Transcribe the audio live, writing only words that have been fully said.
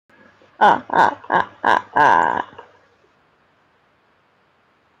Ha ha ha ha ha.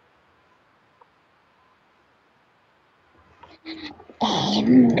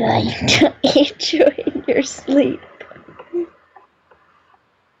 I'm going to eat you in your sleep.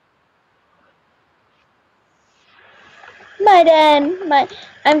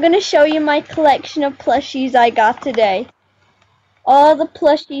 I'm gonna show you my collection of plushies I got today. All the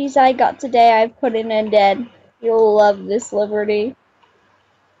plushies I got today I've put in a den. You'll love this, Liberty.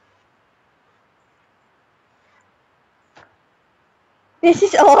 This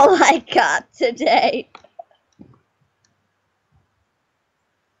is all I got today.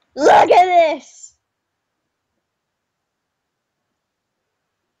 Look at this!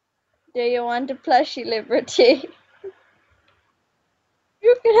 Do you want a plushie, Liberty?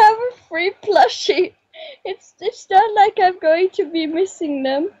 You can have a free plushie. It's not like I'm going to be missing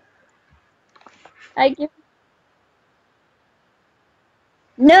them. I give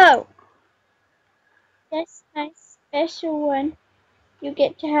No! That's my special one. You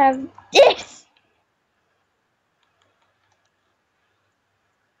get to have this!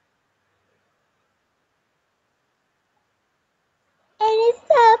 And it's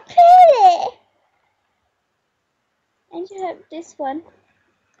so pretty! And you have this one.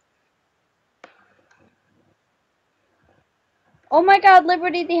 Oh my god,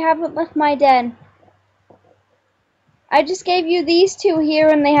 Liberty, they haven't left my den. I just gave you these two here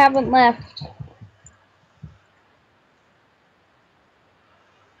and they haven't left.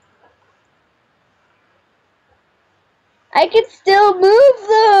 I can still move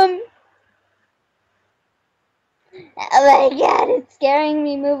them! Oh my god, it's scaring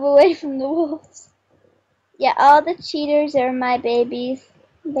me. Move away from the wolves. Yeah, all the cheaters are my babies.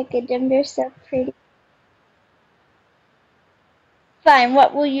 Look at them, they're so pretty. Fine,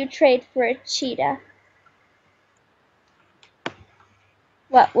 what will you trade for a cheetah?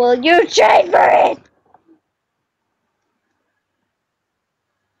 What will you trade for it?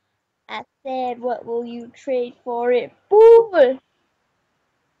 I said, what will you trade for it? Fool!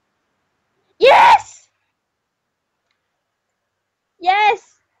 Yes!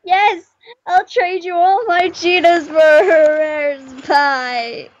 Yes! Yes! I'll trade you all my cheetahs for her rare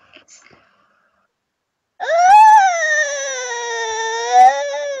pie.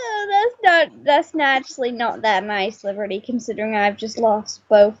 That's actually not that nice, Liberty, considering I've just lost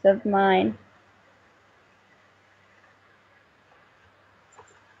both of mine.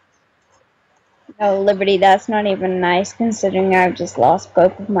 No, Liberty, that's not even nice, considering I've just lost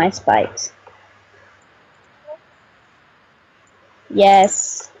both of my spikes.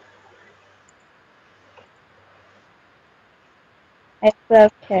 Yes. It's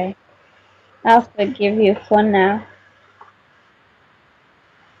okay. I'll forgive you for now.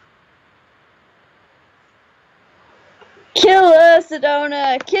 Kill her,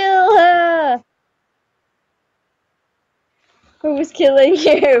 Sedona! Kill her! Who's killing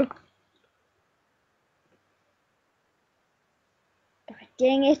you? God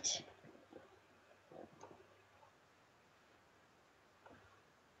dang it.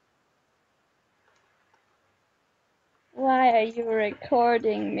 Why are you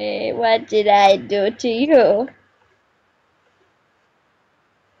recording me? What did I do to you?